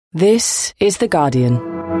This is The Guardian.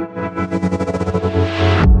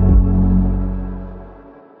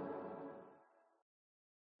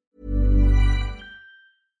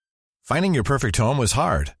 Finding your perfect home was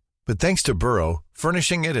hard, but thanks to Burrow,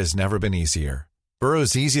 furnishing it has never been easier.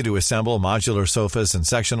 Burrow's easy-to-assemble modular sofas and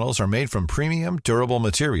sectionals are made from premium, durable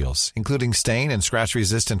materials, including stain and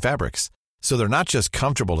scratch-resistant fabrics. So they're not just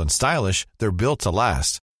comfortable and stylish, they're built to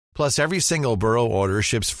last. Plus, every single Burrow order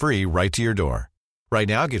ships free right to your door. Right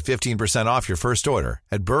now, get 15% off your first order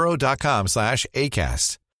at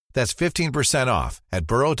burrow.com/ACAST. That's 15% off at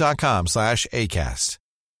burrow.com/ACAST.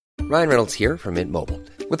 Ryan Reynolds here from Mint Mobile.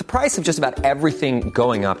 With the price of just about everything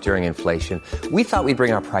going up during inflation, we thought we'd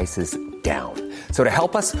bring our prices down. So to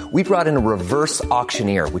help us, we brought in a reverse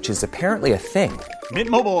auctioneer, which is apparently a thing.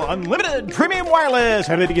 Mint Mobile Unlimited Premium Wireless.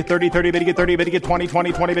 How to get 30, 30, bit to get 30, bit to get 20,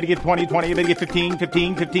 20, 20, bit to get 20, 20, bit to get 15,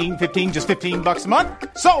 15, 15, 15, just $15 a month?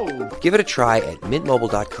 Sold! Give it a try at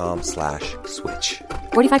mintmobile.com/switch.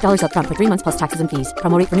 $45 up front for 3 months plus taxes and fees.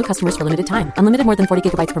 Promo rate for new customers for limited time. Unlimited more than 40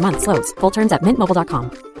 gigabytes per month. Slows full terms at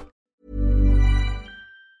mintmobile.com.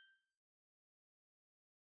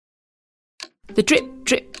 The drip,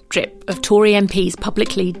 drip, drip of Tory MPs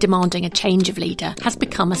publicly demanding a change of leader has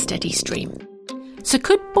become a steady stream. So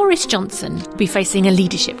could Boris Johnson be facing a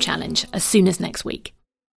leadership challenge as soon as next week?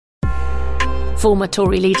 Former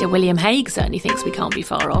Tory leader William Hague certainly thinks we can't be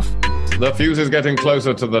far off. The fuse is getting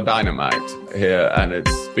closer to the dynamite here, and it's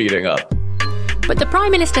speeding up. But the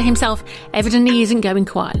Prime Minister himself evidently isn't going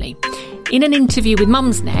quietly. In an interview with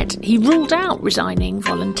Mumsnet, he ruled out resigning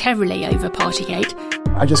voluntarily over Partygate.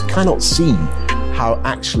 I just cannot see how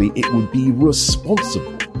actually it would be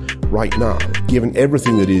responsible right now, given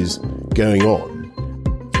everything that is going on.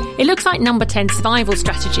 It looks like Number 10's survival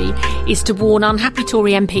strategy is to warn unhappy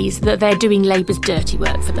Tory MPs that they're doing Labour's dirty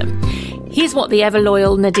work for them. Here's what the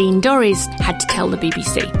ever-loyal Nadine Dorries had to tell the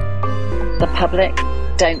BBC. The public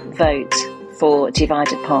don't vote for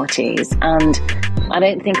divided parties, and I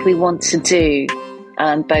don't think we want to do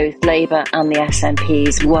both Labour and the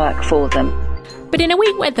SNP's work for them. But in a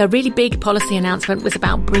week where the really big policy announcement was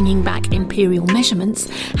about bringing back imperial measurements,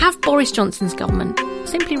 have Boris Johnson's government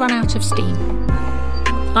simply run out of steam?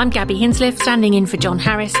 I'm Gabby Hinsliff, standing in for John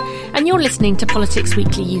Harris, and you're listening to Politics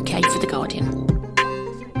Weekly UK for The Guardian.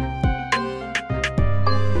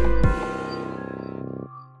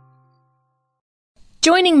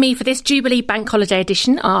 Joining me for this Jubilee Bank Holiday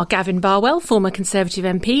edition are Gavin Barwell, former Conservative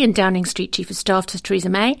MP and Downing Street Chief of Staff to Theresa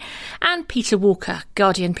May, and Peter Walker,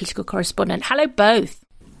 Guardian political correspondent. Hello both.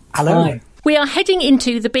 Hello. Hi. We are heading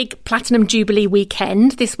into the big Platinum Jubilee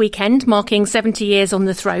weekend this weekend, marking 70 years on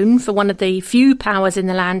the throne for one of the few powers in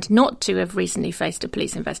the land not to have recently faced a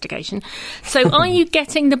police investigation. So are you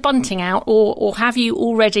getting the bunting out, or have you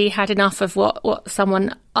already had enough of what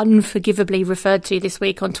someone unforgivably referred to this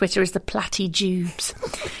week on Twitter as the platty-jubes?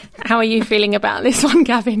 How are you feeling about this one,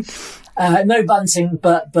 Gavin? No bunting,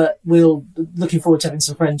 but we'll looking forward to having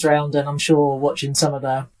some friends round, and I'm sure watching some of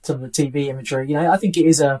the TV imagery. You know, I think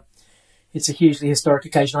it's a hugely historic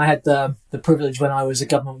occasion. I had the privilege when I was a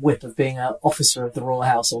government whip of being an officer of the royal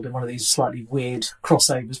household in one of these slightly weird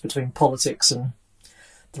crossovers between politics and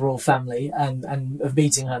the royal family, and of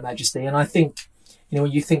meeting Her Majesty. And I think, you know,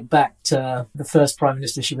 when you think back to the first Prime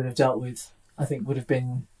Minister she would have dealt with, I think would have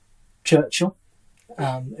been Churchill.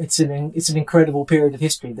 It's an incredible period of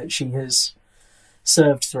history that she has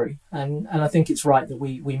served through, and I think it's right that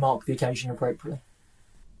we mark the occasion appropriately.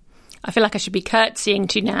 I feel like I should be curtsying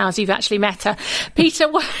to you now as you've actually met her. Peter,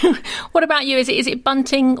 what about you? Is it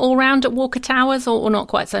bunting all round at Walker Towers or not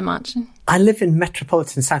quite so much? I live in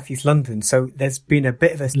metropolitan southeast London, so there's been a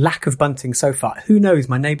bit of a lack of bunting so far. Who knows?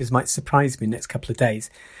 My neighbours might surprise me in the next couple of days.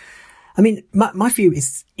 I mean, my view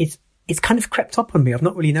is it's kind of crept up on me. I've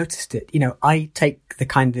not really noticed it. You know, I take the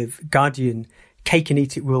kind of Guardian cake and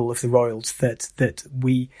eat it rule of the royals that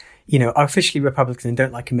we, you know, are officially Republican and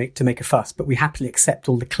don't like to make a fuss, but we happily accept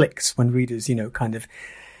all the clicks when readers, you know, kind of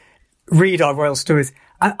read our royal stories.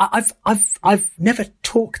 I've never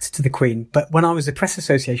talked to the Queen, but when I was a press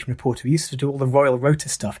association reporter, we used to do all the royal rota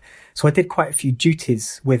stuff. So I did quite a few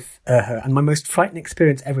duties with her, and my most frightening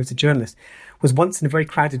experience ever as a journalist was once in a very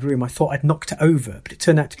crowded room. I thought I'd knocked her over, but it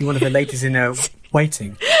turned out to be one of the ladies in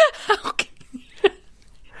waiting.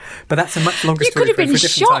 But that's a much longer story. You could have been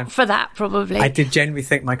shot for that, probably. I did genuinely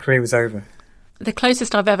think my career was over. The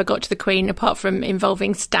closest I've ever got to the Queen, apart from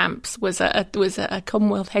involving stamps, was a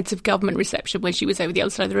Commonwealth Heads of Government reception when she was over the other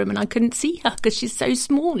side of the room, and I couldn't see her because she's so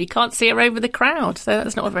small. You can't see her over the crowd. So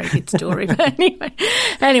that's not a very good story. But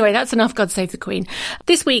anyway, that's enough. God save the Queen.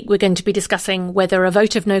 This week, we're going to be discussing whether a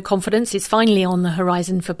vote of no confidence is finally on the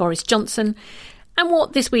horizon for Boris Johnson, And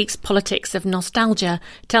what this week's Politics of Nostalgia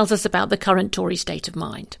tells us about the current Tory state of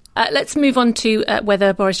mind. Let's move on to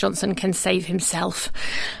whether Boris Johnson can save himself.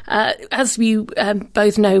 As you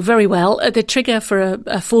both know very well, the trigger for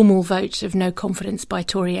a formal vote of no confidence by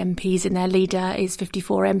Tory MPs in their leader is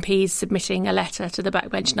 54 MPs submitting a letter to the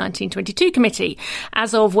Backbench 1922 committee.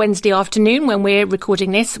 As of Wednesday afternoon, when we're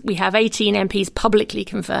recording this, we have 18 MPs publicly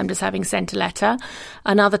confirmed as having sent a letter,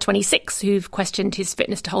 another 26 who've questioned his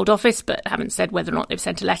fitness to hold office but haven't said whether or not they've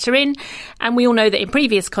sent a letter in. And we all know that in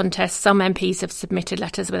previous contests, some MPs have submitted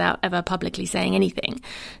letters without ever publicly saying anything.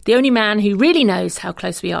 The only man who really knows how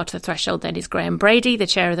close we are to the threshold then is Graham Brady, the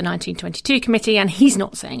chair of the 1922 committee, and he's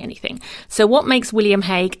not saying anything. So what makes William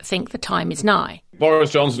Hague think the time is nigh?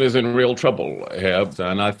 Boris Johnson is in real trouble here,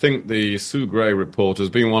 and I think the Sue Gray report has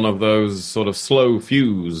been one of those sort of slow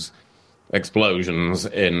fuse explosions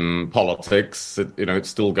in politics. It's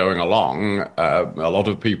still going along. A lot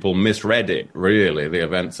of people misread it, really, the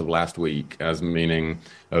events of last week, as meaning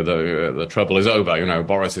the trouble is over,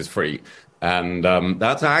 Boris is free. And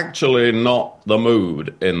that's actually not the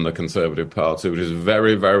mood in the Conservative Party, which is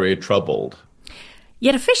very, very troubled.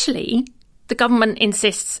 Yet officially, the government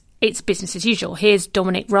insists it's business as usual. Here's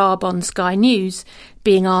Dominic Raab on Sky News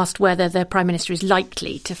being asked whether the Prime Minister is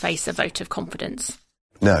likely to face a vote of confidence.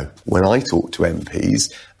 No. When I talk to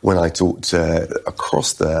MPs, when I talk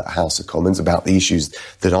across the House of Commons about the issues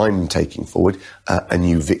that I'm taking forward, a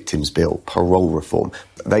new victims bill, parole reform,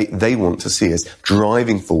 they want to see us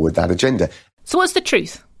driving forward that agenda. So what's the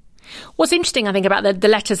truth? What's interesting, I think, about the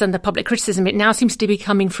letters and the public criticism, it now seems to be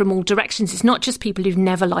coming from all directions. It's not just people who've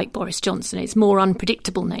never liked Boris Johnson, it's more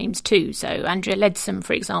unpredictable names too. So Andrea Leadsom,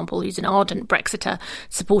 for example, who's an ardent Brexiter,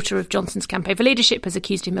 supporter of Johnson's campaign for leadership, has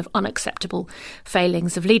accused him of unacceptable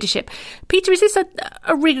failings of leadership. Peter, is this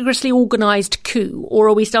a rigorously organised coup, or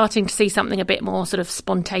are we starting to see something a bit more sort of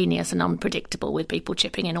spontaneous and unpredictable with people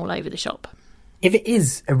chipping in all over the shop? If it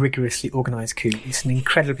is a rigorously organised coup, it's an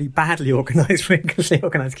incredibly badly organised, rigorously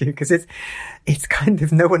organised coup, because it's kind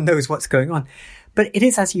of no one knows what's going on. But it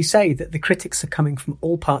is, as you say, that the critics are coming from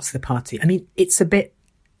all parts of the party. I mean, it's a bit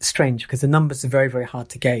strange because the numbers are very, very hard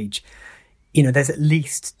to gauge. There's at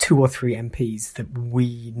least 2 or 3 MPs that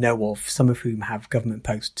we know of, some of whom have government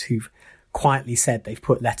posts, who've quietly said they've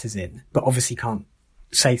put letters in, but obviously can't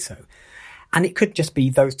say so. And it could just be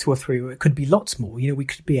those 2 or 3, or it could be lots more. We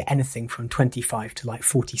could be at anything from 25 to like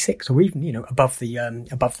 46, or even, above the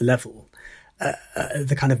level,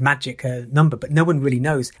 the kind of magic number. But no one really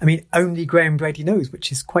knows. I mean, only Graham Brady knows,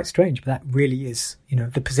 which is quite strange. But that really is,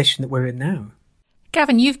 the position that we're in now.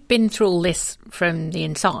 Gavin, you've been through all this from the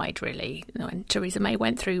inside, really. When Theresa May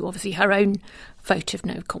went through, obviously, her own vote of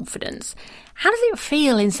no confidence. How does it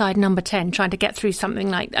feel inside Number 10, trying to get through something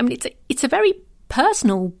like... I mean, it's a very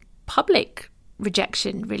personal, public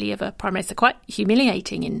rejection, really, of a Prime Minister, quite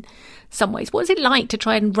humiliating in some ways. What is it like to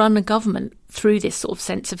try and run a government through this sort of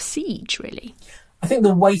sense of siege, really? I think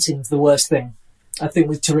the waiting's the worst thing. I think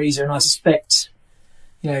with Theresa, and I suspect,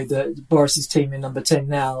 Boris's team in Number 10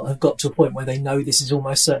 now have got to a point where they know this is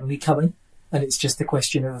almost certainly coming, and it's just a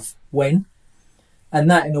question of when. And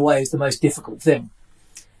that, in a way, is the most difficult thing.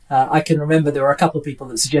 I can remember there were a couple of people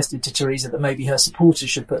that suggested to Theresa that maybe her supporters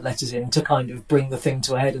should put letters in to kind of bring the thing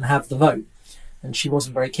to a head and have the vote. And she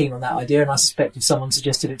wasn't very keen on that idea. And I suspect if someone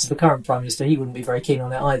suggested it to the current Prime Minister, he wouldn't be very keen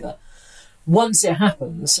on it either. Once it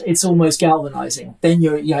happens, it's almost galvanising. Then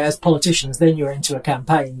you're, as politicians, then you're into a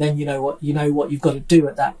campaign. Then you know what you've got to do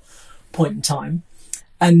at that point in time.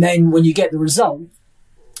 And then when you get the result,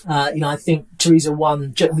 I think Theresa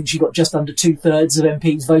won. I think she got just under 2/3 of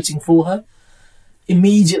MPs voting for her.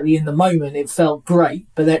 Immediately in the moment, it felt great.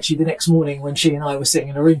 But actually, the next morning, when she and I were sitting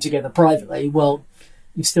in a room together privately, well,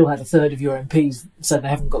 you've still had 1/3 of your MPs say they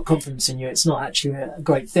haven't got confidence in you. It's not actually a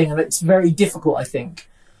great thing. And it's very difficult, I think,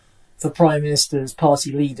 for Prime Ministers,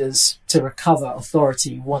 party leaders to recover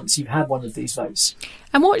authority once you've had one of these votes.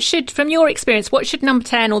 And from your experience, what should Number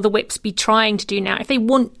 10 or the whips be trying to do now if they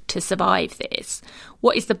want to survive this?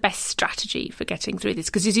 What is the best strategy for getting through this?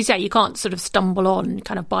 Because as you say, you can't sort of stumble on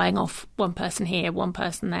kind of buying off one person here, one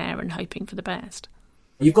person there and hoping for the best.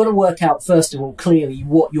 You've got to work out, first of all, clearly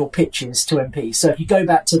what your pitch is to MPs. So if you go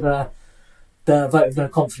back to the vote of no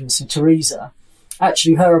confidence in Theresa,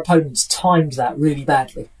 actually her opponents timed that really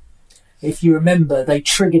badly. If you remember, they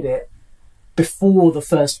triggered it before the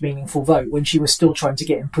first meaningful vote when she was still trying to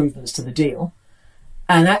get improvements to the deal.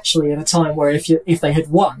 And actually at a time where if they had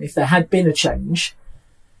won, if there had been a change,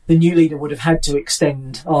 the new leader would have had to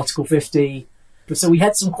extend Article 50. So we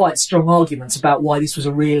had some quite strong arguments about why this was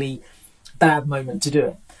a really bad moment to do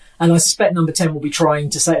it. And I suspect Number 10 will be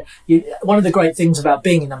trying to say, one of the great things about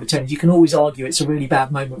being in Number 10 is you can always argue it's a really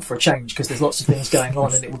bad moment for a change because there's lots of things going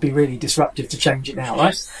on and it would be really disruptive to change it now,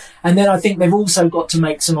 right? And then I think they've also got to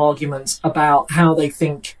make some arguments about how they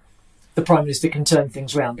think the Prime Minister can turn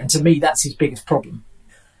things around. And to me, that's his biggest problem.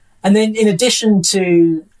 And then in addition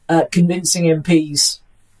to convincing MPs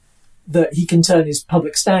that he can turn his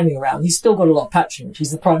public standing around, he's still got a lot of patronage.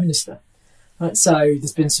 He's the Prime Minister. Right, so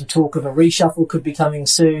there's been some talk of a reshuffle could be coming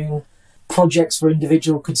soon, projects for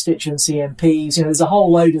individual constituency MPs. There's a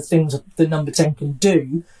whole load of things that Number 10 can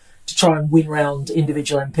do to try and win round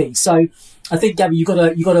individual MPs. So I think, Gabby, you've got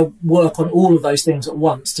to work on all of those things at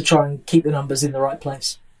once to try and keep the numbers in the right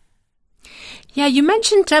place. Yeah, you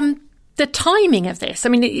mentioned the timing of this. I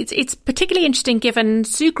mean, it's particularly interesting given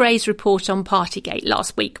Sue Gray's report on Partygate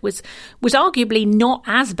last week was arguably not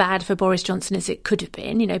as bad for Boris Johnson as it could have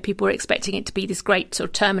been. People were expecting it to be this great sort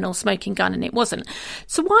of terminal smoking gun, and it wasn't.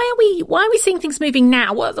 So why are we seeing things moving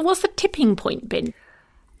now? What's the tipping point been?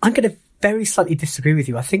 I'm going to very slightly disagree with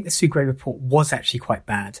you. I think the Sue Gray report was actually quite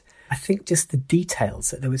bad. I think just the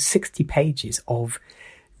details, that there was 60 pages of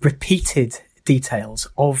repeated details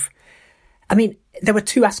of, I mean, there were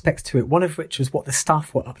two aspects to it, one of which was what the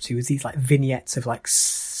staff were up to, was these vignettes of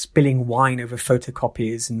spilling wine over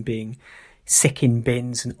photocopiers and being sick in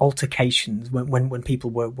bins and altercations when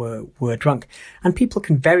people were drunk. And people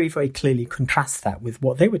can very, very clearly contrast that with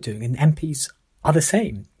what they were doing. And MPs are the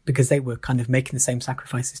same because they were kind of making the same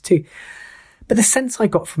sacrifices too. But the sense I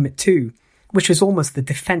got from it too, which was almost the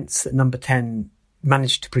defence that Number 10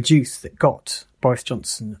 managed to produce that got Boris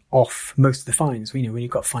Johnson off most of the fines, when you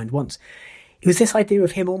got fined once, it was this idea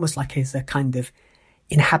of him almost like as a kind of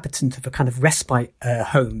inhabitant of a kind of respite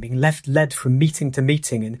home, being led from meeting to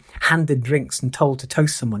meeting and handed drinks and told to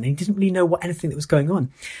toast someone. And he didn't really know anything that was going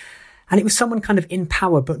on. And it was someone kind of in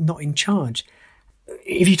power but not in charge.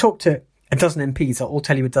 If you talk to a dozen MPs, they'll all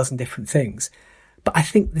tell you a dozen different things. But I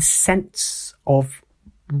think the sense of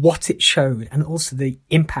what it showed and also the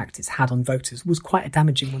impact it's had on voters was quite a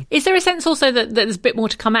damaging one. Is there a sense also that there's a bit more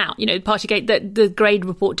to come out? Partygate, that the Gray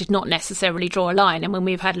report did not necessarily draw a line. And when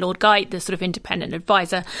we've had Lord Geidt, the sort of independent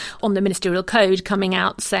advisor on the ministerial code, coming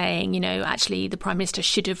out saying, actually the Prime Minister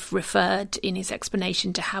should have referred in his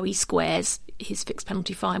explanation to how he squares his fixed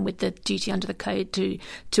penalty fine with the duty under the code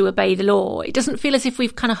to obey the law. It doesn't feel as if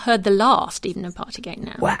we've kind of heard the last, even in Partygate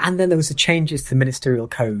now. Well, and then there was the changes to the ministerial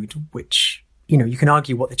code, which, you can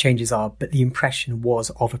argue what the changes are, but the impression was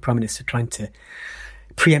of a Prime Minister trying to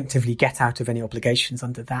preemptively get out of any obligations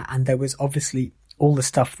under that. And there was obviously all the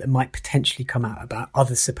stuff that might potentially come out about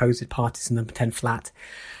other supposed parties in Number 10 flat.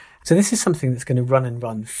 So this is something that's going to run and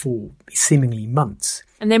run for seemingly months.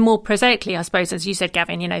 And then more prosaically, I suppose, as you said,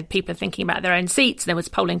 Gavin, people are thinking about their own seats. There was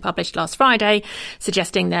polling published last Friday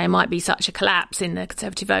suggesting there might be such a collapse in the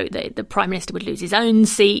Conservative vote that the Prime Minister would lose his own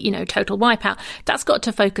seat, total wipeout. That's got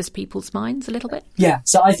to focus people's minds a little bit. Yeah,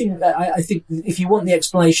 so I think if you want the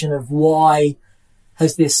explanation of why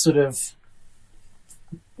has this sort of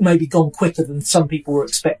maybe gone quicker than some people were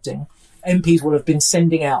expecting, MPs would have been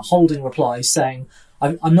sending out holding replies saying,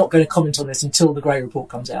 I'm not going to comment on this until the Gray report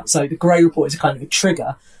comes out. So the Gray report is a kind of a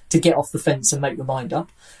trigger to get off the fence and make your mind up.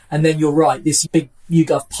 And then you're right, this big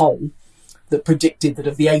YouGov poll that predicted that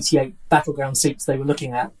of the 88 battleground seats they were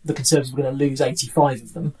looking at, the Conservatives were going to lose 85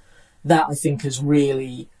 of them. That, I think, has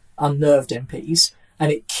really unnerved MPs.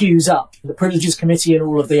 And it queues up the Privileges Committee and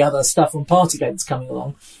all of the other stuff on Partygate that's coming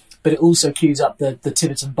along. But it also queues up the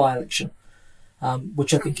Tiverton by-election,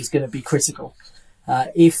 which I think is going to be critical.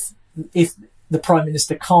 If the Prime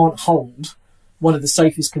Minister can't hold one of the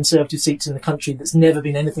safest Conservative seats in the country that's never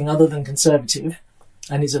been anything other than Conservative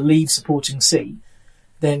and is a Leave-supporting seat,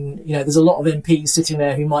 then, there's a lot of MPs sitting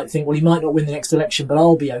there who might think, well, he might not win the next election, but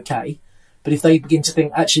I'll be okay. But if they begin to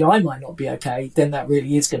think, actually, I might not be okay, then that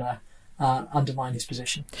really is going to undermine his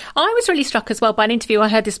position. I was really struck as well by an interview I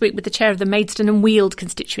heard this week with the chair of the Maidstone and Weald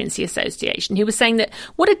Constituency Association, who was saying that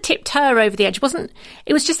what had tipped her over the edge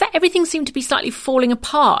it was just that everything seemed to be slightly falling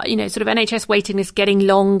apart, sort of NHS waiting lists getting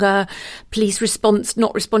longer, police response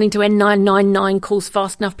not responding to N999 calls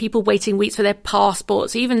fast enough, people waiting weeks for their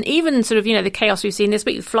passports, even sort of, the chaos we've seen this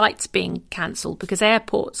week with flights being cancelled because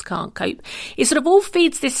airports can't cope. It sort of all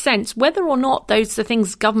feeds this sense, whether or not those are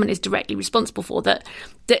things government is directly responsible for, that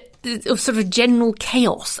of sort of general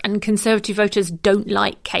chaos, and Conservative voters don't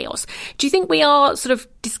like chaos. Do you think we are sort of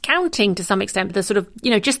discounting to some extent the sort of,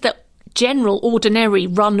 just the general ordinary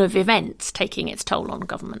run of events taking its toll on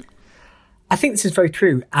government? I think this is very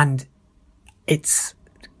true, and it's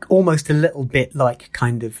almost a little bit like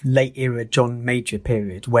kind of late era John Major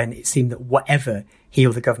period, when it seemed that whatever he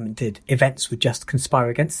or the government did, events would just conspire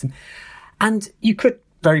against them. And you could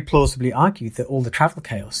very plausibly argued that all the travel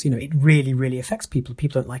chaos, it really, really affects people.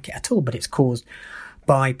 People don't like it at all, but it's caused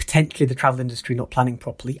by potentially the travel industry not planning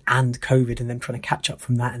properly and COVID and then trying to catch up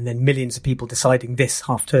from that, and then millions of people deciding this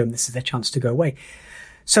half term, this is their chance to go away.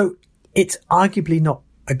 So it's arguably not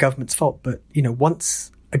a government's fault, but,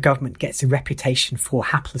 once a government gets a reputation for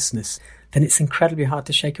haplessness, then it's incredibly hard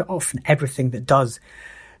to shake it off, and everything that does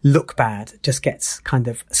look bad just gets kind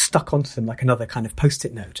of stuck onto them like another kind of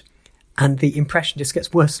post-it note. And the impression just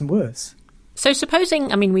gets worse and worse. So supposing,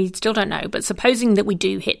 we still don't know, but supposing that we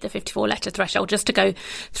do hit the 54-letter threshold, just to go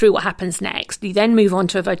through what happens next, you then move on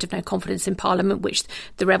to a vote of no confidence in Parliament, which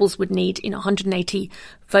the Rebels would need 180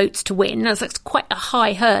 votes to win. That's quite a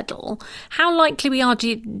high hurdle. How likely we are,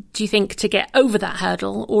 do you think, to get over that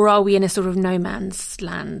hurdle? Or are we in a sort of no man's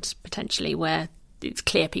land, potentially, where it's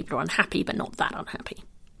clear people are unhappy, but not that unhappy?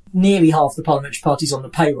 Nearly half the parliamentary party's on the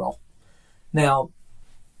payroll. Now,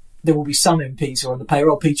 there will be some MPs who are on the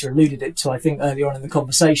payroll. Peter alluded it to, I think, earlier on in the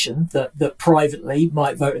conversation, that privately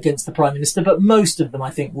might vote against the Prime Minister, but most of them,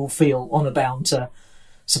 I think, will feel honour bound to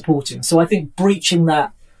support him. So I think breaching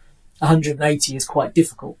that 180 is quite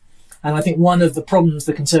difficult. And I think one of the problems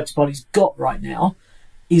the Conservative Party's got right now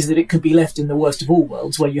is that it could be left in the worst of all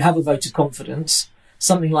worlds, where you have a vote of confidence,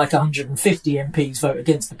 something like 150 MPs vote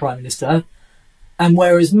against the Prime Minister, and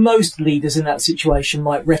whereas most leaders in that situation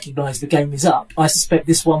might recognise the game is up, I suspect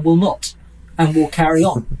this one will not and will carry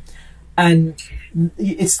on. And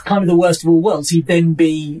it's kind of the worst of all worlds. He'd then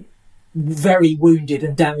be very wounded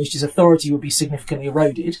and damaged. His authority would be significantly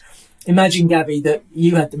eroded. Imagine, Gabby, that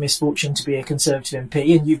you had the misfortune to be a Conservative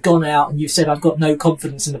MP and you've gone out and you've said, I've got no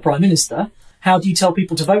confidence in the Prime Minister. How do you tell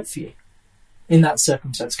people to vote for you in that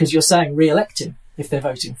circumstance? Because you're saying re-elect him if they're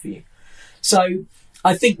voting for you. So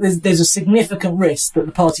I think there's a significant risk that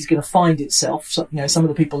the party's going to find itself. So, some of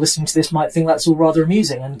the people listening to this might think that's all rather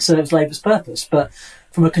amusing and serves Labour's purpose. But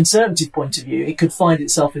from a Conservative point of view, it could find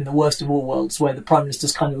itself in the worst of all worlds, where the Prime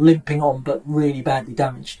Minister's kind of limping on, but really badly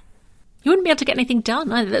damaged. You wouldn't be able to get anything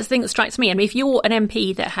done either. That's the thing that strikes me. If you're an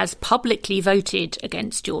MP that has publicly voted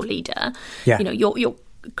against your leader, your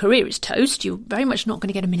career is toast. You're very much not going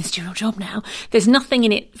to get a ministerial job now. There's nothing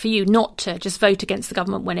in it for you not to just vote against the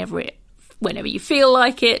government whenever you feel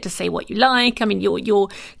like it, to say what you like. Your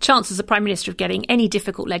chance as a Prime Minister of getting any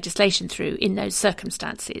difficult legislation through in those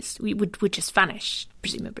circumstances would just vanish,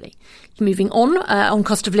 presumably. Moving on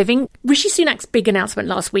cost of living. Rishi Sunak's big announcement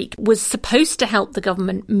last week was supposed to help the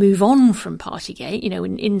government move on from Partygate.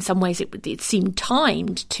 In some ways it seemed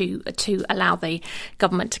timed to allow the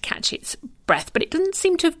government to catch its breath, but it doesn't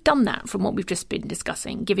seem to have done that from what we've just been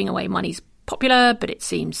discussing. Giving away money's popular, but it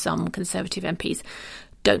seems some Conservative MPs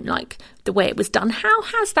don't like the way it was done. How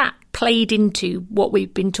has that played into what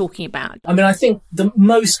we've been talking about? I think the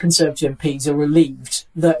most Conservative MPs are relieved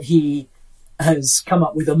that he has come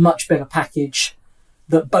up with a much better package,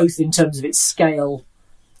 that both in terms of its scale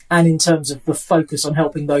and in terms of the focus on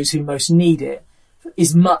helping those who most need it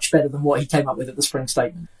is much better than what he came up with at the Spring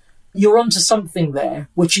Statement. You're onto something there,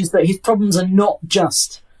 which is that his problems are not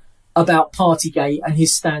just about Partygate and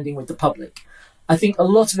his standing with the public. I think a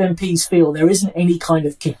lot of MPs feel there isn't any kind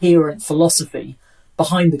of coherent philosophy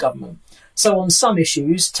behind the government. So on some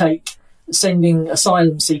issues, take sending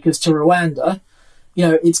asylum seekers to Rwanda,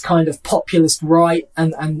 it's kind of populist right,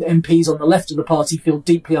 and MPs on the left of the party feel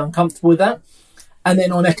deeply uncomfortable with that. And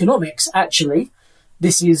then on economics, actually,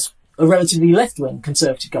 this is a relatively left-wing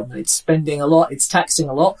Conservative government. It's spending a lot, it's taxing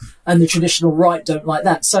a lot, and the traditional right don't like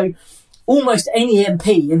that. So almost any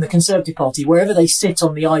MP in the Conservative Party, wherever they sit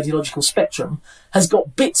on the ideological spectrum, has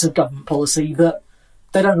got bits of government policy that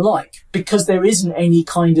they don't like, because there isn't any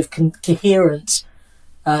kind of coherent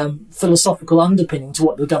philosophical underpinning to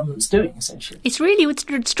what the government's doing, essentially. It's really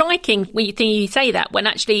striking when you say that, when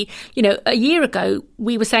actually, a year ago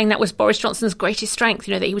we were saying that was Boris Johnson's greatest strength,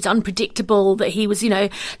 that he was unpredictable, that he was,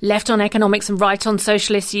 left on economics and right on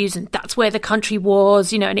social issues, and that's where the country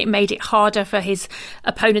was, and it made it harder for his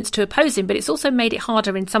opponents to oppose him, but it's also made it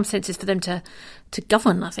harder in some senses for them to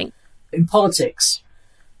govern, I think. In politics,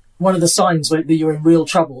 one of the signs that you're in real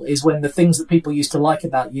trouble is when the things that people used to like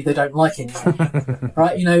about you, they don't like anymore.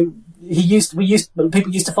 Right?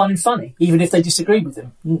 People used to find him funny, even if they disagreed with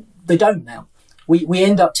him. They don't now. We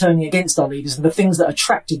end up turning against our leaders, and the things that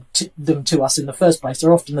attracted them to us in the first place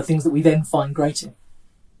are often the things that we then find grating.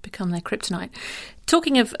 Become their kryptonite.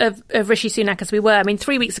 Talking of Rishi Sunak, as we were,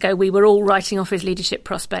 3 weeks ago we were all writing off his leadership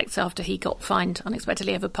prospects after he got fined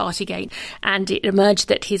unexpectedly over Partygate, and it emerged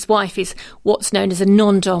that his wife is what's known as a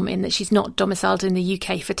non-dom, in that she's not domiciled in the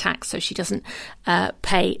UK for tax, so she doesn't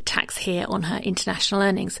pay tax here on her international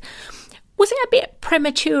earnings. Was it a bit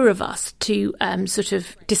premature of us to sort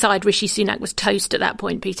of decide Rishi Sunak was toast at that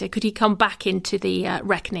point, Peter? Could he come back into the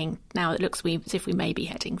reckoning now it looks as if we may be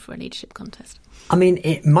heading for a leadership contest? I mean,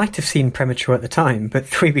 it might have seemed premature at the time, but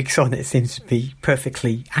 3 weeks on it seems to be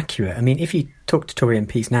perfectly accurate. I mean, if you talk to Tory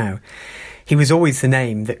MPs now, he was always the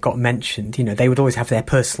name that got mentioned. You know, they would always have their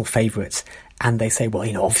personal favourites, and they say, well,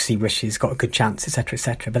 you know, obviously Rishi's got a good chance, etc.,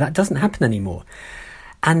 etc. But that doesn't happen anymore.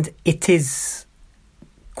 And it is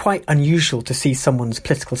quite unusual to see someone's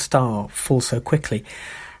political star fall so quickly.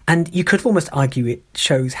 And you could almost argue it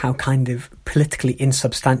shows how kind of politically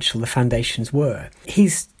insubstantial the foundations were.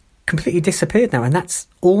 He's completely disappeared now, and that's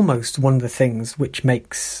almost one of the things which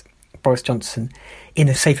makes Boris Johnson in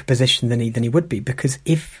a safer position than he would be, because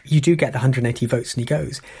if you do get the 180 votes and he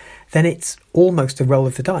goes, then it's almost a roll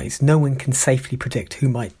of the dice. No one can safely predict who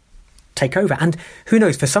might take over. And who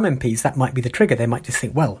knows, for some MPs that might be the trigger. They might just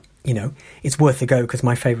think, well, you know, it's worth a go because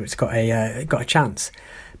my favourite's got a chance.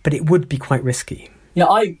 But it would be quite risky. Yeah,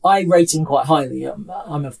 I rate him quite highly.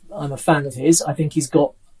 I'm a fan of his. I think he's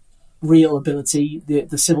got real ability.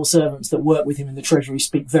 The civil servants that work with him in the Treasury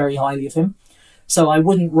speak very highly of him. So I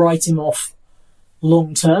wouldn't write him off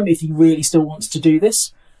long term if he really still wants to do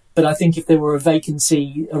this. But I think if there were a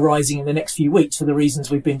vacancy arising in the next few weeks for the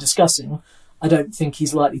reasons we've been discussing, I don't think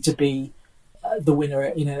he's likely to be the winner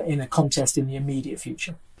in a contest in the immediate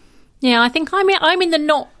future. Yeah, I think I'm in the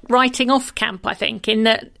not writing off camp. I think in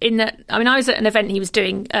that I mean, I was at an event he was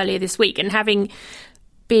doing earlier this week, and having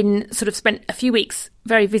been sort of spent a few weeks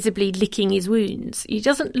very visibly licking his wounds, he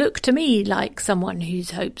doesn't look to me like someone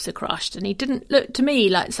whose hopes are crushed, and he didn't look to me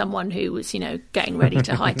like someone who was, you know, getting ready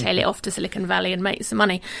to hightail it off to Silicon Valley and make some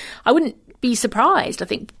money. I wouldn't be surprised, I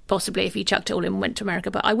think, possibly if he chucked it all in and went to America,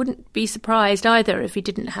 but I wouldn't be surprised either if he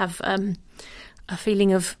didn't have a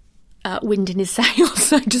feeling of wind in his sails,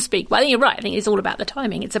 so to speak. Well, I think you're right. I think it's all about the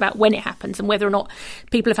timing. It's about when it happens and whether or not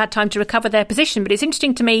people have had time to recover their position. But it's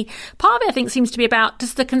interesting to me, part of it I think seems to be about,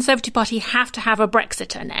 does the Conservative Party have to have a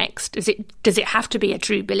Brexiter next? Does it have to be a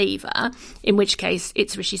true believer? In which case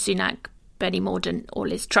it's Rishi Sunak, Benny Mordaunt or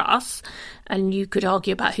Liz Truss, and you could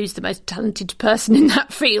argue about who's the most talented person in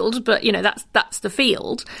that field, but, you know, that's the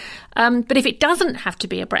field. But if it doesn't have to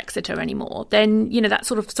be a Brexiter anymore, then, you know, that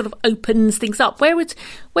sort of opens things up.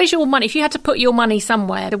 Where's your money? If you had to put your money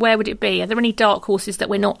somewhere, where would it be? Are there any dark horses that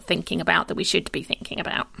we're not thinking about that we should be thinking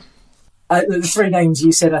about? The three names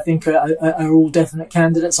you said, I think, are all definite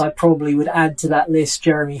candidates. I probably would add to that list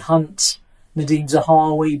Jeremy Hunt, Nadhim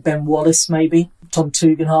Zahawi, Ben Wallace, maybe Tom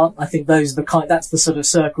Tugendhat. I think that's the sort of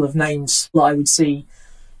circle of names that I would see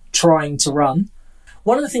trying to run.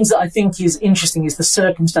 One of the things that I think is interesting is the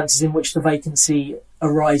circumstances in which the vacancy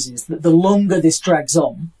arises. That the longer this drags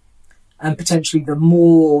on, and potentially the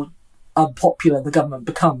more unpopular the government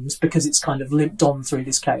becomes because it's kind of limped on through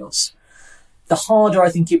this chaos, the harder I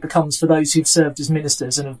think it becomes for those who've served as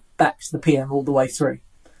ministers and have backed the PM all the way through.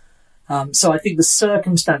 So I think the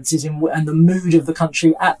circumstances and the mood of the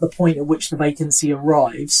country at the point at which the vacancy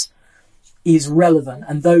arrives is relevant.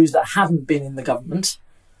 And those that haven't been in the government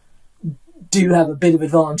do have a bit of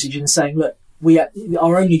advantage in saying, look,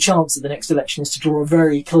 our only chance at the next election is to draw a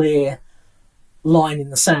very clear line in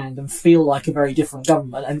the sand and feel like a very different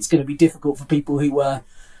government. And it's going to be difficult for people who were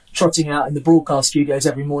trotting out in the broadcast studios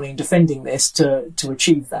every morning defending this to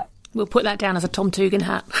achieve that. We'll put that down as a Tom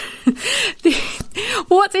Tugendhat.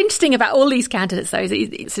 What's interesting about all these candidates, though, is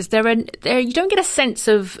you don't get a sense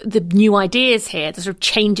of the new ideas here, the sort of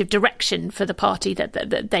change of direction for the party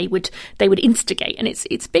that they would instigate, and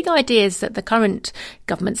it's big ideas that the current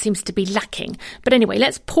government seems to be lacking. But anyway,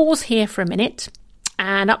 let's pause here for a minute,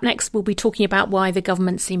 and up next we'll be talking about why the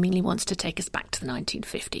government seemingly wants to take us back to the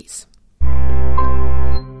 1950s.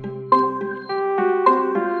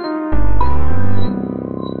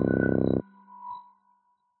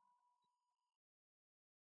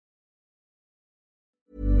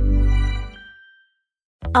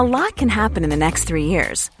 A lot can happen in the next 3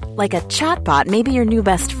 years. Like a chatbot may be your new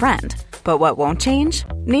best friend. But what won't change?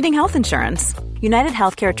 Needing health insurance. United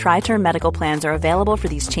Healthcare Tri-Term Medical Plans are available for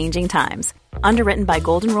these changing times. Underwritten by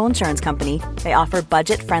Golden Rule Insurance Company, they offer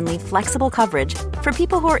budget-friendly, flexible coverage for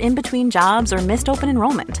people who are in between jobs or missed open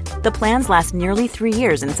enrollment. The plans last nearly 3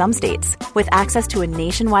 years in some states, with access to a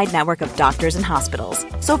nationwide network of doctors and hospitals.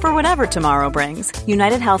 So for whatever tomorrow brings,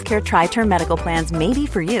 United Healthcare Tri-Term Medical Plans may be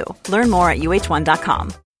for you. Learn more at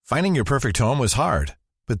uh1.com. Finding your perfect home was hard,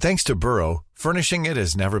 but thanks to Burrow, furnishing it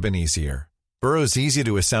has never been easier. Burrow's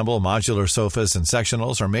easy-to-assemble modular sofas and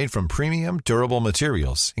sectionals are made from premium, durable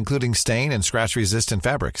materials, including stain and scratch-resistant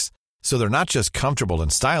fabrics. So they're not just comfortable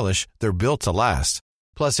and stylish, they're built to last.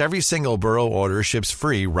 Plus, every single Burrow order ships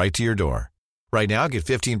free right to your door. Right now, get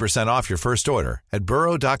 15% off your first order at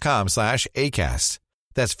burrow.com/ACAST.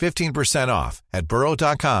 That's 15% off at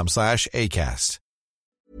burrow.com/ACAST.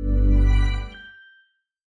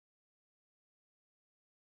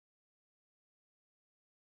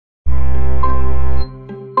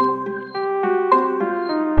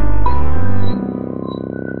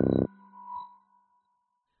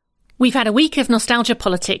 We've had a week of nostalgia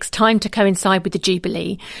politics timed to coincide with the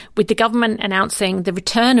Jubilee, with the government announcing the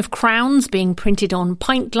return of crowns being printed on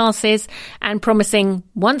pint glasses and promising,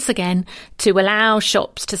 once again, to allow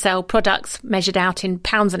shops to sell products measured out in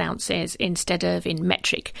pounds and ounces instead of in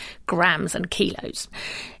metric grams and kilos.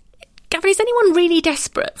 Gavin, is anyone really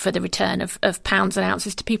desperate for the return of pounds and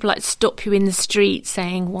ounces? Do people stop you in the street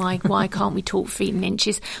saying, why can't we talk feet and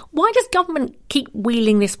inches? Why does government keep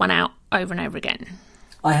wheeling this one out over and over again?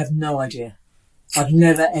 I have no idea. I've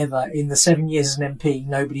never, ever, in the 7 years as an MP,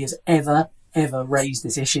 nobody has ever raised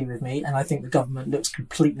this issue with me, and I think the government looks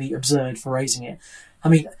completely absurd for raising it. I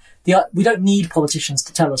mean, we don't need politicians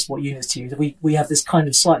to tell us what units to use. We have this kind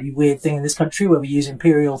of slightly weird thing in this country where we use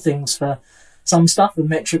imperial things for some stuff and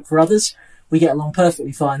metric for others. We get along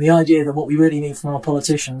perfectly fine. The idea that what we really need from our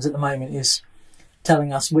politicians at the moment is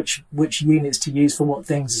telling us which units to use for what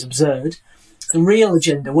things is absurd. The real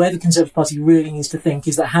agenda, where the Conservative Party really needs to think,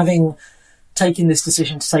 is that having taken this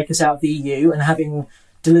decision to take us out of the EU and having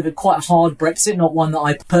delivered quite a hard Brexit, not one that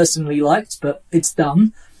I personally liked, but it's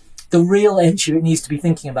done, the real issue it needs to be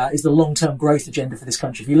thinking about is the long-term growth agenda for this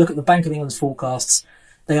country. If you look at the Bank of England's forecasts,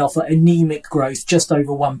 they are for anemic growth, just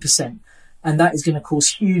over 1%. And that is going to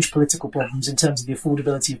cause huge political problems in terms of the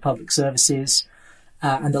affordability of public services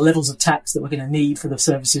and the levels of tax that we're going to need for the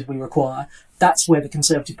services we require. That's where the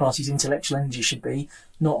Conservative Party's intellectual energy should be,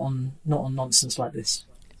 not on nonsense like this.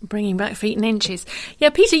 Bringing back feet and inches. Yeah,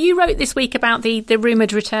 Peter, you wrote this week about the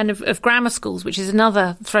rumoured return of grammar schools, which is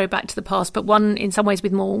another throwback to the past, but one in some ways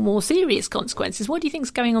with more serious consequences. What do you think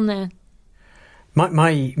is going on there? My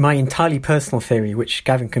entirely personal theory, which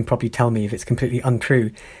Gavin can probably tell me if it's completely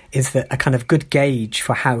untrue, is that a kind of good gauge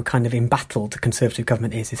for how kind of embattled the Conservative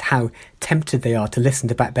government is how tempted they are to listen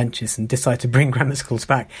to backbenchers and decide to bring grammar schools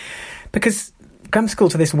back. Because grammar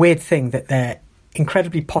schools are this weird thing that they're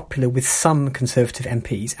incredibly popular with some Conservative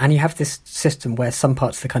MPs, and you have this system where some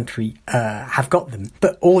parts of the country have got them.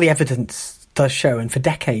 But all the evidence does show, and for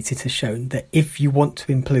decades it has shown, that if you want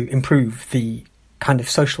to improve the kind of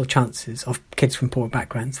social chances of kids from poor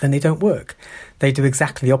backgrounds, then they don't work. They do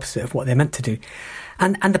exactly the opposite of what they're meant to do.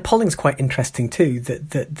 And the polling's quite interesting too,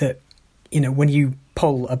 that you know, when you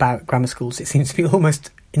poll about grammar schools, it seems to be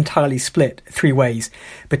almost entirely split three ways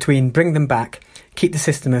between bring them back, keep the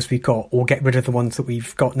system as we've got, or get rid of the ones that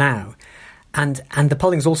we've got now. And the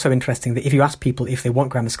polling's also interesting that if you ask people if they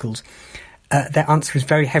want grammar schools, their answer is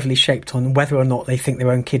very heavily shaped on whether or not they think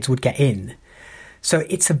their own kids would get in. So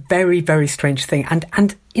it's a very, very strange thing.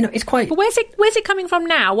 And you know, it's quite... But where's it coming from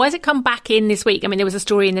now? Why has it come back in this week? I mean, there was a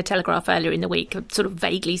story in the Telegraph earlier in the week sort of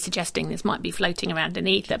vaguely suggesting this might be floating around in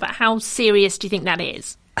ether. But how serious do you think that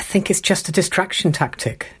is? I think it's just a distraction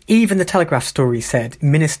tactic. Even the Telegraph story said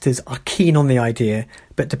ministers are keen on the idea,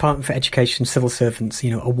 but Department for Education civil servants,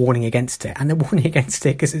 you know, are warning against it. And they're warning against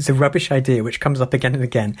it because it's a rubbish idea which comes up again and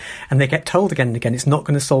again. And they get told again and again it's not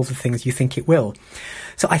going to solve the things you think it will.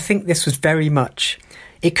 So I think this was very much...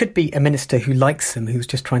 It could be a minister who likes them, who's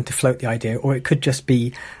just trying to float the idea, or it could just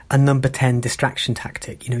be a number 10 distraction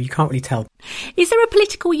tactic. You know, you can't really tell. Is there a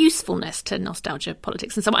political usefulness to nostalgia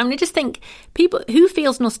politics and so on? I mean, I just think people who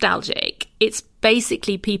feels nostalgic, it's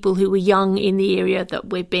basically people who were young in the area that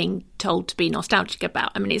we're being told to be nostalgic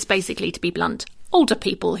about. I mean, it's basically, to be blunt, older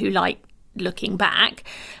people who like looking back.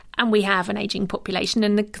 And we have an ageing population,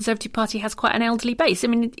 and the Conservative Party has quite an elderly base. I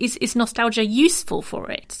mean, is nostalgia useful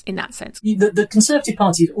for it in that sense? The Conservative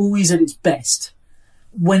Party is always at its best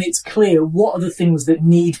when it's clear what are the things that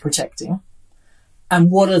need protecting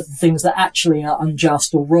and what are the things that actually are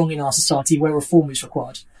unjust or wrong in our society where reform is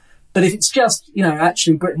required. But if it's just, you know,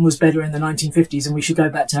 actually Britain was better in the 1950s and we should go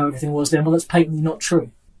back to how everything was then, well, that's patently not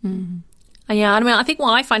true. Mm-hmm. Yeah, I mean, I think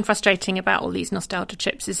what I find frustrating about all these nostalgia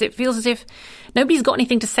trips is it feels as if nobody's got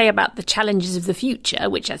anything to say about the challenges of the future,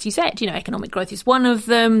 which, as you said, you know, economic growth is one of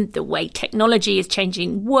them. The way technology is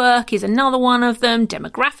changing work is another one of them.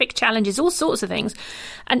 Demographic challenges, all sorts of things.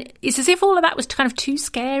 And it's as if all of that was kind of too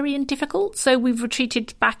scary and difficult. So we've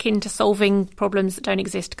retreated back into solving problems that don't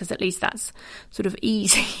exist because at least that's sort of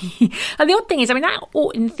easy. And the odd thing is, I mean, that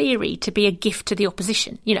ought in theory to be a gift to the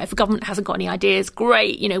opposition. You know, if the government hasn't got any ideas,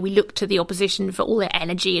 great. You know, we look to the opposition for all their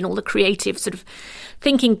energy and all the creative sort of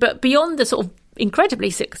thinking. But beyond the sort of incredibly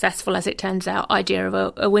successful, as it turns out, idea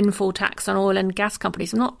of a windfall tax on oil and gas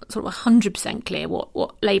companies, I'm not sort of 100% clear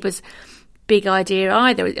what Labour's big idea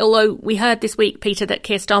either. Although we heard this week, Peter, that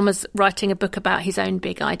Keir Starmer's writing a book about his own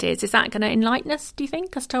big ideas. Is that going to enlighten us, do you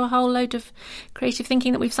think, as to a whole load of creative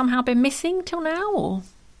thinking that we've somehow been missing till now? Or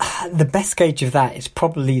the best gauge of that is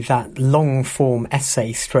probably that long-form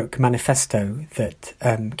essay stroke manifesto that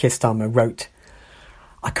Keir Starmer wrote.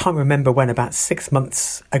 I can't remember when, about 6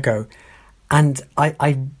 months ago. And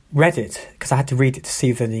I read it because I had to read it to see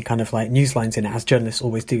if there are any kind of like news lines in it, as journalists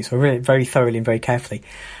always do. So I read it very thoroughly and very carefully.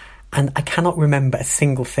 And I cannot remember a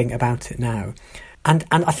single thing about it now. And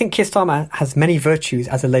I think Keir Starmer has many virtues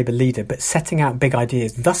as a Labour leader, but setting out big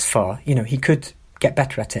ideas thus far, he could get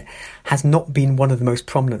better at it, has not been one of the most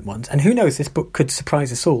prominent ones. And who knows, this book could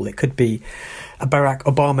surprise us all. It could be a Barack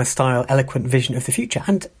Obama-style eloquent vision of the future.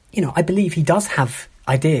 And, I believe he does have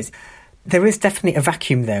ideas. There is definitely a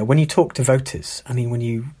vacuum there. When you talk to voters, when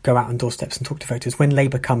you go out on doorsteps and talk to voters, when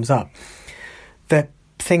Labour comes up, the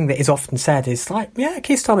thing that is often said is like, yeah,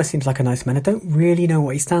 Keir Starmer seems like a nice man. I don't really know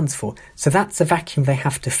what he stands for. So that's a vacuum they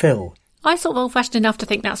have to fill. I sort of old-fashioned enough to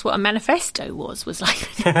think that's what a manifesto was like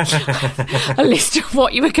a list of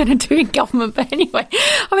what you were going to do in government. But anyway,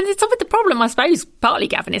 it's with the problem, I suppose, partly,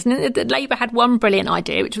 Gavin, isn't it? That Labour had one brilliant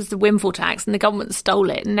idea, which was the windfall tax, and the government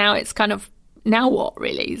stole it. And now it's kind of, now what,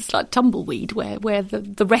 really? It's like tumbleweed where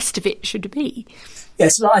the rest of it should be.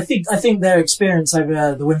 Yes, I think their experience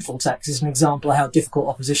over the windfall tax is an example of how difficult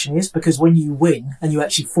opposition is, because when you win and you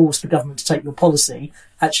actually force the government to take your policy,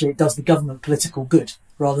 actually it does the government political good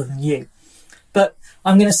rather than you. But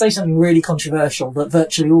I'm going to say something really controversial that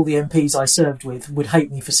virtually all the MPs I served with would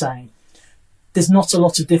hate me for saying. There's not a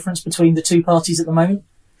lot of difference between the two parties at the moment.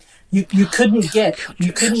 You couldn't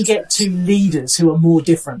get two leaders who are more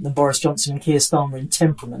different than Boris Johnson and Keir Starmer in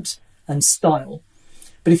temperament and style.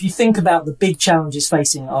 But if you think about the big challenges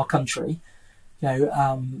facing our country,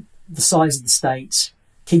 the size of the state,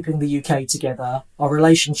 keeping the UK together, our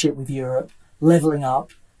relationship with Europe, levelling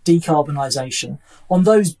up, decarbonisation, on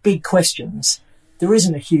those big questions, there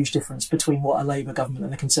isn't a huge difference between what a Labour government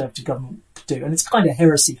and a Conservative government could do. And it's kind of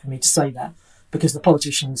heresy for me to say that, because the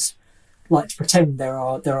politicians like to pretend there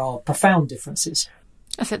are profound differences.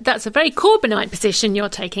 That's a very Corbynite position you're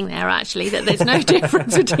taking there, actually, that there's no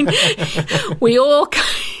difference between... We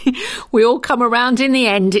all come around in the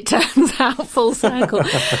end, it turns out, full circle.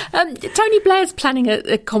 Tony Blair's planning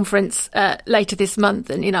a conference later this month,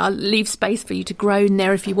 and, I'll leave space for you to groan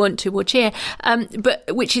there if you want to, or cheer, but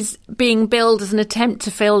which is being billed as an attempt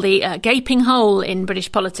to fill the gaping hole in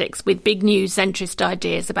British politics with big new centrist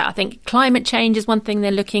ideas about, I think, climate change is one thing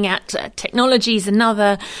they're looking at, technology is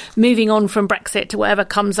another, moving on from Brexit to whatever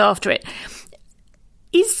comes after it.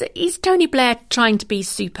 Is Tony Blair trying to be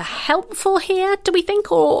super helpful here, do we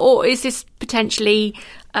think, or is this potentially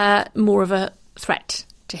more of a threat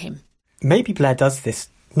to him? Maybe Blair does this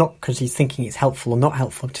not because he's thinking it's helpful or not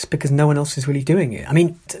helpful, just because no one else is really doing it.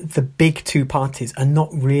 The big two parties are not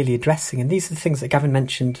really addressing, and these are the things that Gavin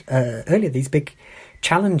mentioned earlier, these big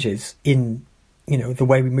challenges in the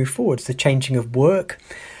way we move forward, the changing of work,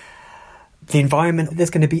 the environment. There's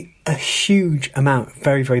going to be a huge amount of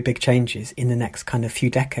very, very big changes in the next kind of few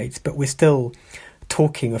decades, but we're still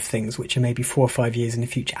talking of things which are maybe 4 or 5 years in the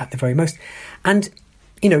future at the very most. And,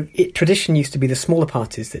 tradition used to be the smaller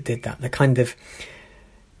parties that did that. The kind of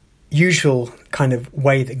usual kind of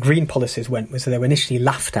way that Green policies went was that they were initially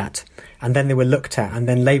laughed at, and then they were looked at, and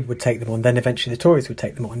then Labour would take them on, and then eventually the Tories would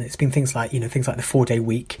take them on. And it's been things like, things like the 4-day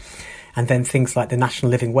week, and then things like the national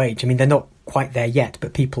living wage. They're not quite there yet,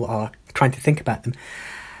 but people are trying to think about them.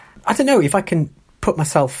 I don't know if I can put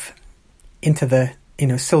myself into the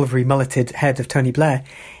silvery mulleted head of Tony Blair.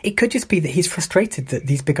 It could just be that he's frustrated that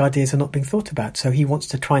these big ideas are not being thought about, so he wants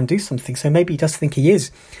to try and do something. So maybe he does think he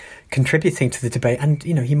is contributing to the debate, and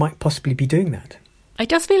he might possibly be doing that. It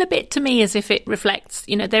does feel a bit to me as if it reflects,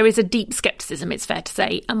 there is a deep scepticism, it's fair to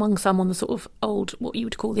say, among some on the sort of old, what you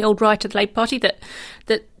would call the old right of the Labour Party, that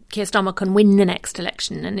Keir Starmer can win the next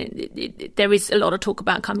election. And there is a lot of talk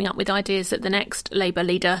about coming up with ideas that the next Labour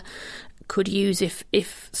leader could use if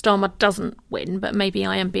Starmer doesn't win. But maybe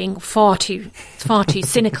I am being far too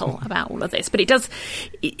cynical about all of this. But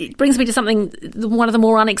it brings me to something, one of the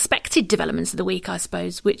more unexpected developments of the week, I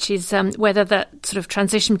suppose, which is whether that sort of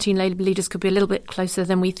transition between Labour leaders could be a little bit closer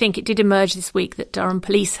than we think. It did emerge this week that Durham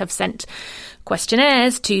Police have sent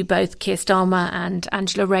questionnaires to both Keir Starmer and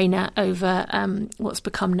Angela Rayner over what's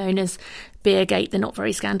become known as Beergate, the not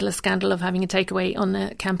very scandalous scandal of having a takeaway on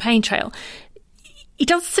the campaign trail. It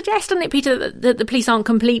does suggest, doesn't it, Peter, that the police aren't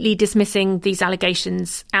completely dismissing these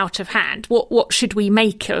allegations out of hand. What should we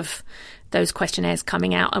make of those questionnaires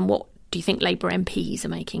coming out, and what do you think Labour MPs are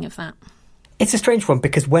making of that? It's a strange one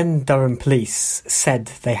because when Durham Police said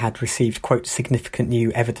they had received, quote, significant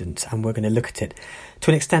new evidence and were going to look at it,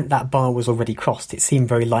 to an extent that bar was already crossed. It seemed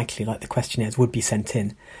very likely like the questionnaires would be sent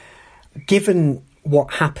in. Given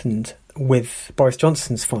what happened with Boris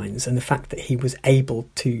Johnson's fines and the fact that he was able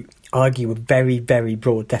to argue a very, very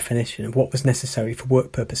broad definition of what was necessary for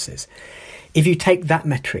work purposes, if you take that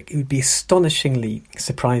metric, it would be astonishingly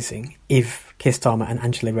surprising if Keir Starmer and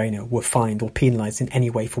Angela Rayner were fined or penalised in any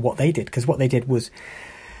way for what they did. Because what they did was,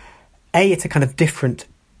 A, it's a kind of different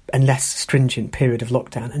and less stringent period of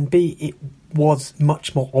lockdown, and B, it was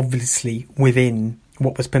much more obviously within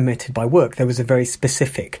what was permitted by work. There was a very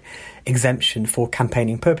specific exemption for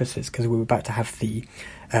campaigning purposes because we were about to have the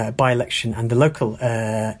by-election and the local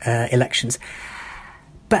elections.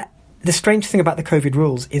 But the strange thing about the COVID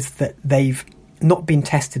rules is that they've not been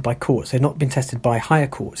tested by courts. They've not been tested by higher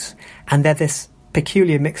courts. And they're this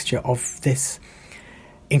peculiar mixture of this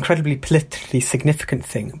incredibly politically significant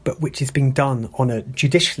thing, but which is being done on a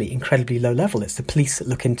judicially incredibly low level. It's the police that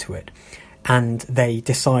look into it and they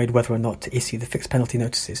decide whether or not to issue the fixed penalty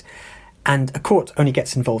notices. And a court only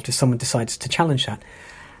gets involved if someone decides to challenge that.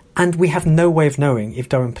 And we have no way of knowing if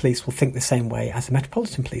Durham Police will think the same way as the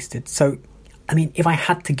Metropolitan Police did. So, I mean, if I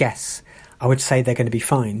had to guess, I would say they're going to be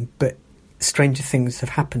fine, but stranger things have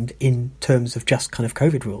happened in terms of just kind of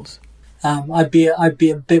COVID rules. I'd be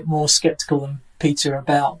a bit more sceptical than Peter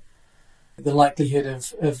about the likelihood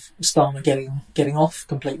of Starmer getting off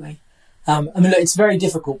completely. I mean, look, it's very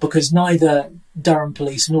difficult because neither Durham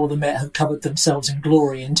Police nor the Met have covered themselves in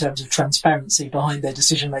glory in terms of transparency behind their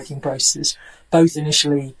decision-making processes. Both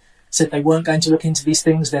initially said they weren't going to look into these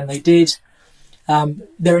things, then they did.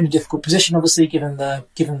 They're in a difficult position, obviously, given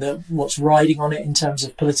the what's riding on it in terms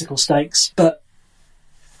of political stakes. But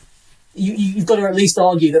you've got to at least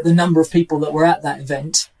argue that the number of people that were at that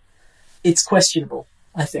event, it's questionable,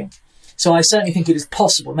 I think. So I certainly think it is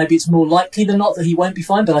possible. Maybe it's more likely than not that he won't be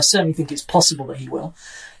fined, but I certainly think it's possible that he will.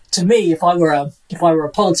 To me, if I were a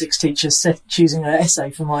politics teacher choosing an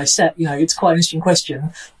essay for my set, it's quite an interesting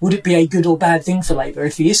question. Would it be a good or bad thing for Labour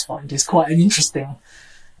if he is fined? It's quite an interesting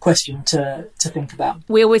question to think about.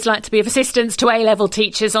 We always like to be of assistance to A-level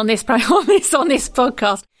teachers on this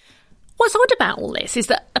podcast. What's odd about all this is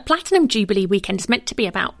that a Platinum Jubilee weekend is meant to be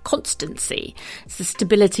about constancy. It's the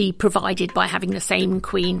stability provided by having the same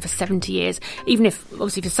Queen for 70 years, even if,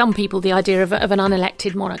 obviously, for some people, the idea of an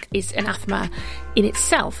unelected monarch is anathema in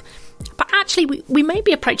itself. But actually, we may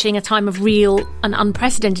be approaching a time of real and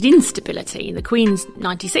unprecedented instability. The Queen's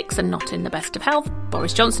 96 and not in the best of health.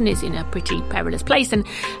 Boris Johnson is in a pretty perilous place, and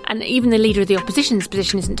even the leader of the opposition's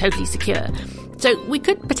position isn't totally secure. So we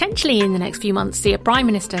could potentially, in the next few months, see a Prime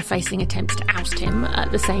Minister facing attempts to oust him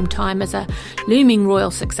at the same time as a looming royal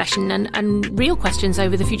succession and real questions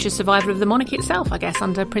over the future survival of the monarchy itself, I guess,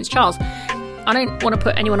 under Prince Charles. I don't want to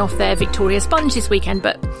put anyone off their Victoria sponge this weekend,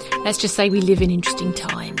 but let's just say we live in interesting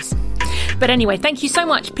times. But anyway, thank you so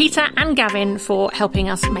much, Peter and Gavin, for helping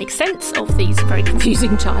us make sense of these very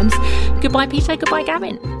confusing times. Goodbye, Peter. Goodbye,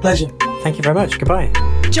 Gavin. Pleasure. Thank you very much. Goodbye.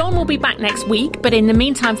 John will be back next week, but in the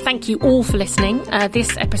meantime, thank you all for listening.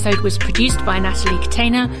 This episode was produced by Natalie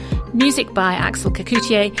Katena, music by Axel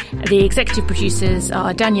Kakoutié. The executive producers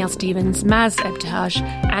are Danielle Stevens, Maz Ebtihaj,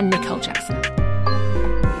 and Nicole Jackson.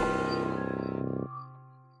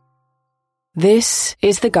 This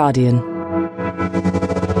is The Guardian.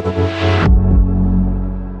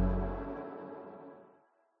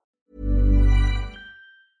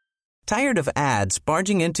 Tired of ads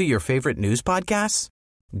barging into your favorite news podcasts?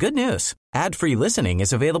 Good news. Ad-free listening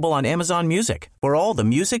is available on Amazon Music for all the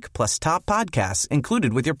music plus top podcasts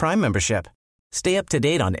included with your Prime membership. Stay up to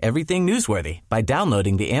date on everything newsworthy by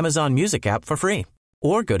downloading the Amazon Music app for free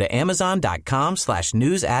or go to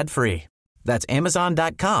amazon.com/news ad free. That's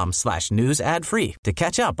amazon.com/news ad free to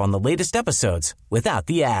catch up on the latest episodes without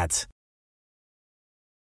the ads.